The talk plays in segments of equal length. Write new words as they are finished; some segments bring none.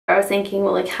was thinking,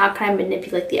 well, like, how can I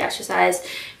manipulate the exercise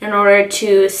in order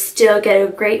to still get a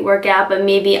great workout, but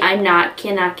maybe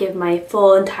cannot give my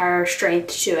full entire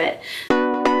strength to it.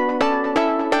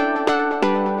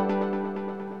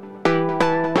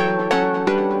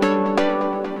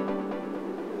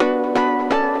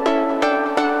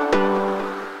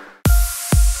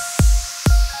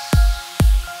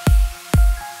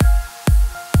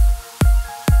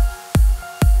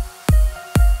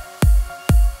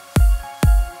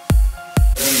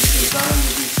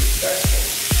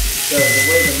 So the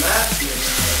way the math is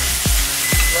now,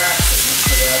 scratch it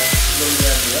instead of going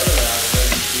down the other route,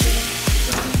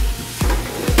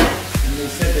 and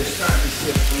they said they're starting to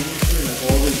shift into like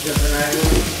all these different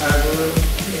algorithms.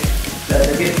 That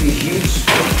they get these huge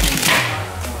swings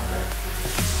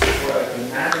for like a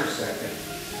nanosecond,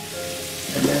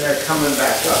 and then they're coming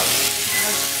back up.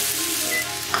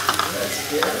 That's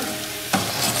scary.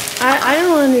 I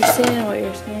don't understand what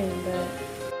you're saying, but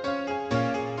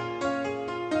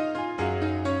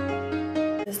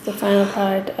this is the final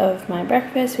product of my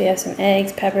breakfast. We have some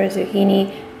eggs, peppers,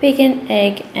 zucchini, bacon,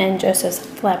 egg, and Joseph's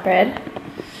flatbread.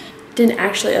 Didn't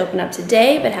actually open up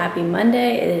today, but happy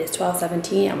Monday. It is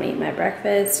 12:17. I'm gonna eat my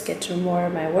breakfast, get to more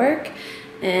of my work,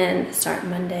 and start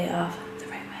Monday off the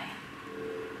right way.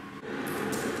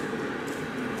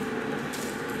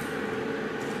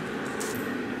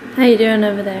 How you doing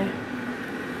over there?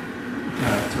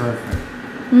 Terrific.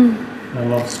 I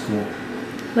love school.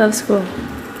 Love school.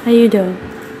 How you doing?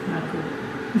 Not good.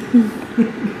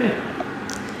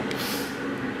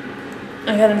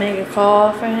 I gotta make a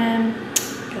call for him.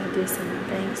 Gotta do some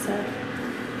bank stuff.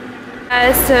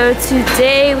 Guys, so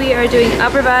today we are doing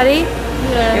upper body.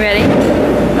 Yeah. You ready?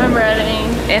 I'm ready.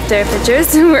 After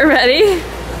pictures, we're ready.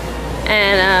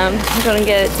 And I'm gonna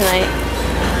get it tonight.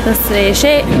 That's today's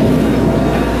shape.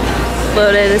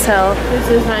 Loaded as hell. This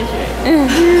is my shirt.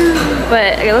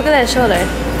 But okay, look at that shoulder.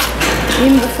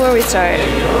 Even before we start.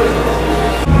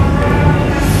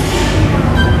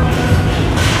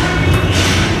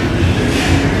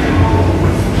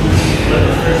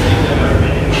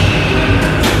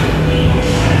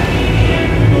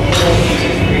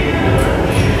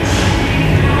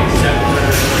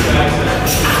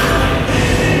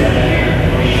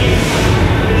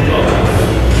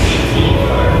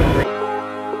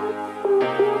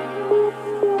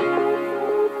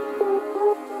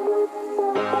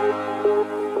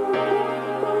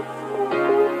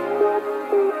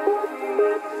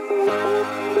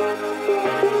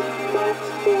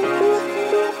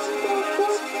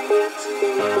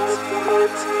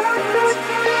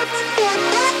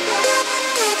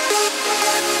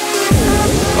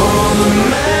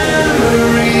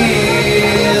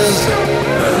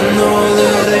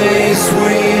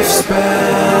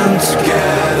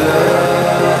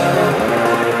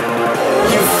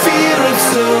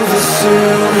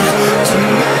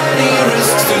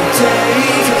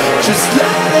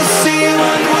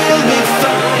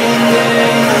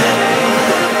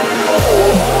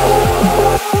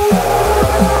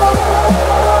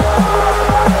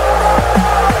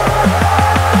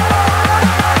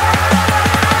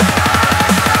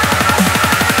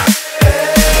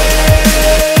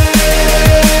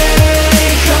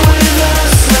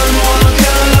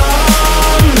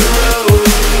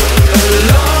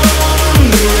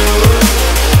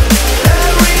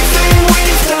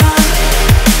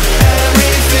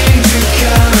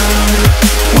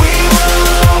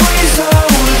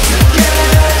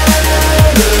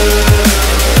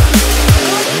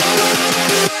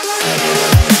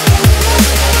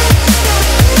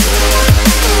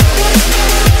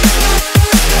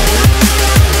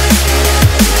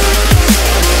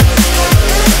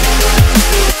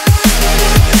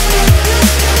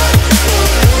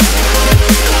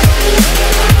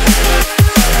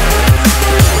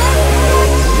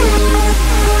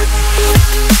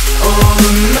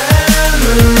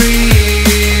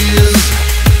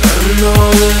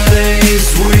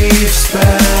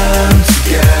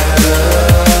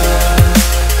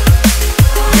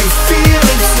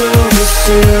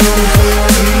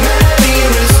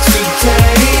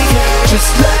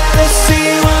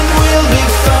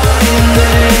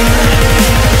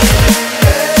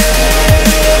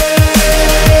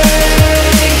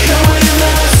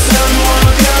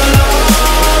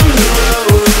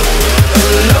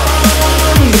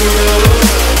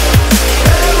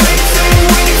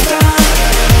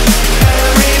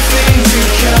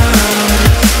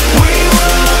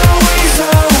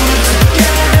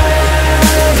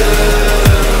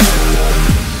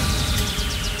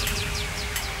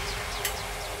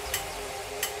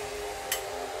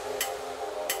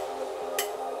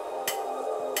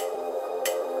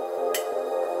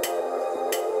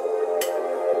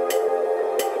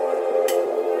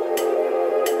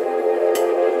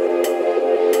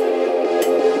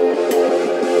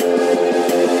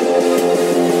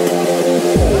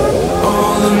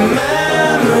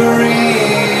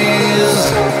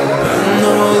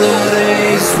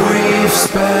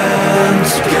 spend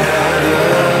together.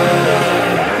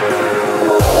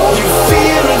 You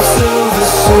fear it's over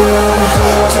soon.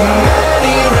 Too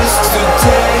many risks to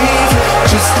take.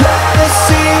 Just let us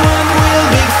see what we'll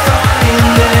be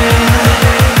finding.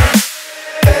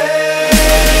 Hey,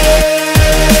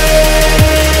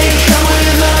 come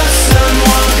with us and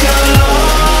walk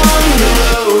along the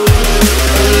road.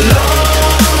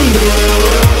 Along the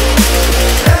road.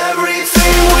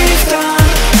 Everything we've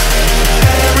done,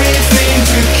 everything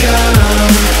to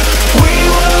come, we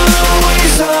will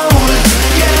always hold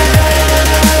together.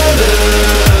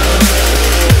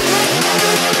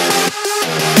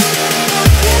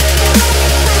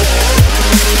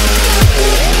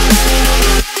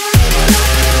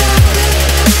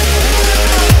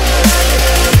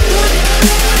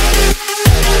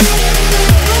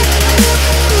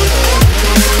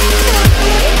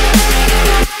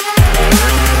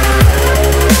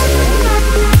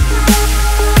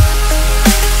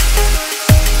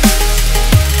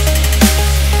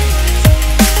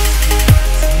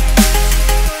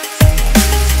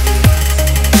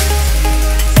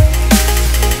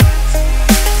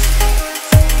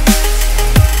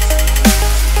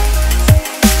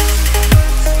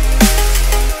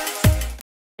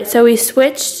 So we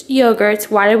switched yogurts.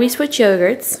 Why did we switch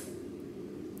yogurts?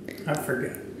 I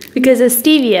forget. Because of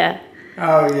stevia.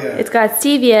 Oh, yeah. It's got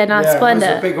stevia, not yeah, Splenda.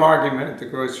 It was a big argument at the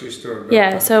grocery store about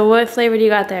Yeah, that. so what flavor do you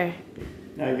got there?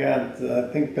 I got,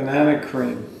 I think, banana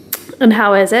cream. And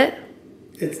how is it?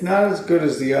 It's not as good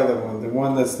as the other one, the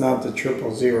one that's not the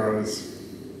 000s.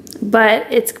 But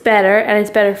it's better, and it's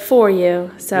better for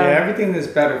you. So Yeah, everything that's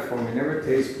better for me never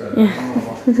tastes better. I don't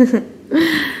know why.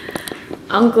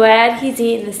 I'm glad he's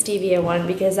eating the stevia one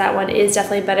because that one is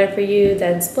definitely better for you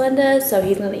than Splenda. So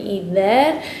he's gonna eat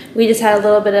that. We just had a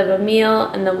little bit of a meal,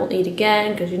 and then we'll eat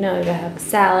again because you know we're gonna have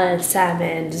salad,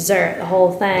 salmon, dessert, the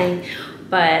whole thing.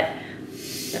 But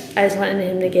I just wanted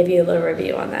him to give you a little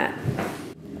review on that.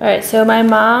 All right, so my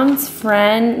mom's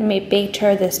friend baked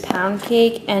her this pound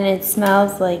cake, and it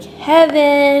smells like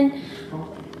heaven.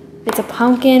 It's a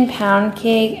pumpkin pound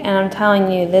cake, and I'm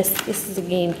telling you, this is a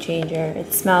game changer.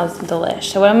 It smells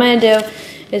delish. So what I'm gonna do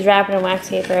is wrap it in wax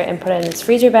paper and put it in this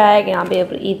freezer bag, and I'll be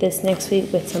able to eat this next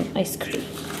week with some ice cream.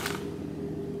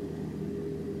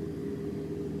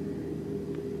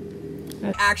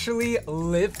 Actually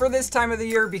live for this time of the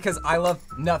year because I love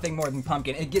nothing more than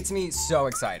pumpkin. It gets me so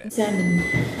excited. Salmon.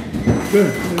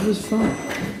 Good, it was fun.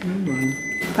 Never mind.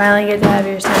 Finally get to have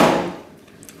your salmon.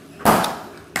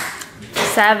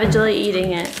 Savagely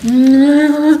eating it.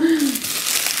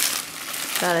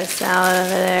 Got a salad over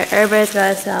there. Everybody's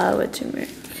got a salad with turmeric.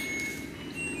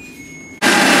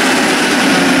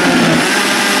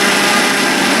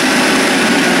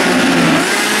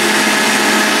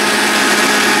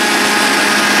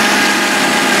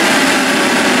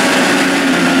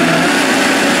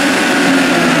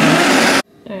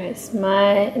 Alright, it's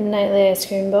my nightly ice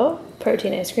cream bowl.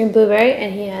 Protein ice cream, blueberry,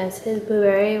 and he has his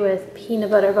blueberry with peanut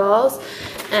butter balls,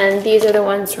 and these are the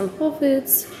ones from Whole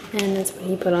Foods, and that's what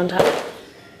he put on top.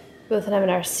 Both of them in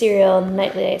our cereal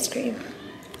nightly ice cream.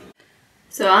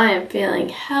 So I am feeling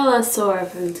hella sore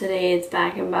from today's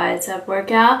back and bicep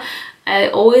workout. I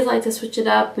always like to switch it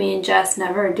up. Me and Jess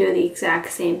never do the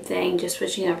exact same thing, just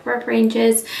switching up rep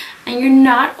ranges. And you're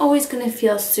not always going to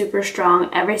feel super strong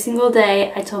every single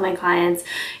day. I told my clients,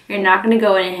 you're not going to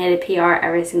go in and hit a PR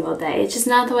every single day. It's just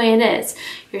not the way it is.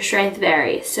 Your strength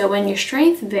varies. So when your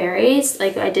strength varies,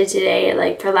 like I did today,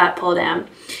 like for lat pull down,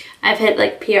 I've hit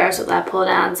like PRs with lat pull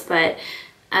downs, but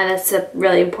that's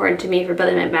really important to me for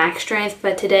building my back strength.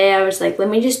 But today I was like, let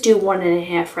me just do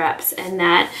 1.5 reps, and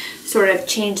that sort of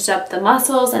changed up the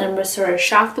muscles and was sort of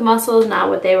shocked the muscles, not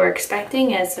what they were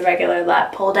expecting as the regular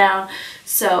lat pull down.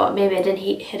 So maybe I didn't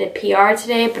hit a PR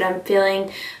today, but I'm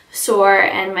feeling sore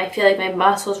and I feel like my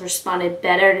muscles responded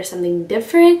better to something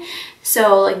different.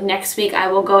 So like next week I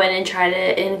will go in and try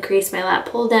to increase my lat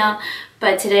pull down.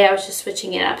 But today I was just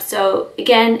switching it up. So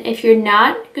again, if you're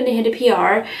not going to hit a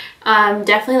PR,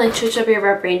 definitely like switch up your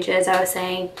rep ranges. I was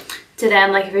saying to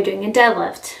them, like if you're doing a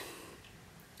deadlift,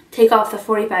 take off the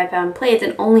 45-pound plates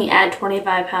and only add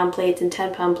 25-pound plates and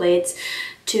 10-pound plates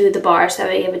to the bar so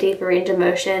that you have a deeper range of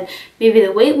motion. Maybe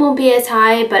the weight won't be as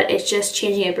high, but it's just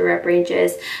changing up your rep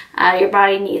ranges. Your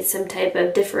body needs some type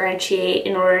of differentiate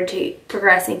in order to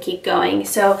progress and keep going.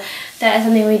 So that is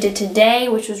something we did today,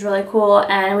 which was really cool,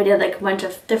 and we did like a bunch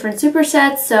of different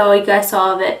supersets. So you guys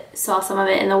saw some of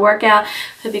it in the workout.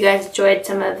 Hope you guys enjoyed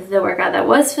some of the workout that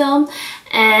was filmed.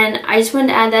 And I just wanted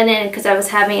to add that in because I was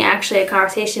having actually a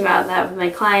conversation about that with my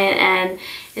client, and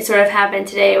it sort of happened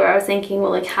today where I was thinking,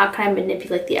 well, like, how can I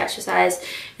manipulate the exercise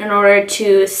in order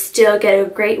to still get a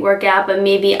great workout, but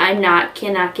maybe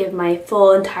cannot give my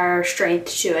full entire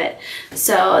strength to it.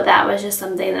 So that was just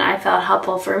something that I felt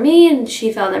helpful for me, and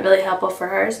she found it really helpful for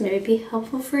her, so maybe be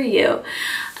helpful for you.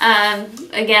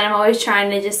 Again, I'm always trying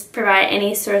to just provide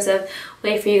any sorts of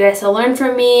way for you guys to learn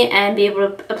from me and be able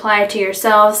to apply it to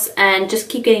yourselves and just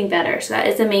keep getting better. So that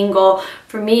is the main goal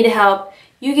for me, to help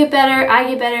you get better, I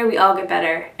get better, we all get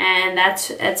better. And that's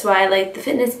why I like the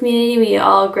fitness community. We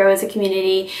all grow as a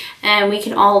community and we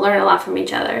can all learn a lot from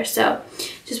each other. So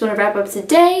just want to wrap up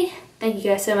today. Thank you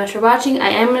guys so much for watching. I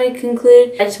am going to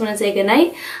conclude. I just want to say good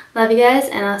night. Love you guys,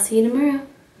 and I'll see you tomorrow.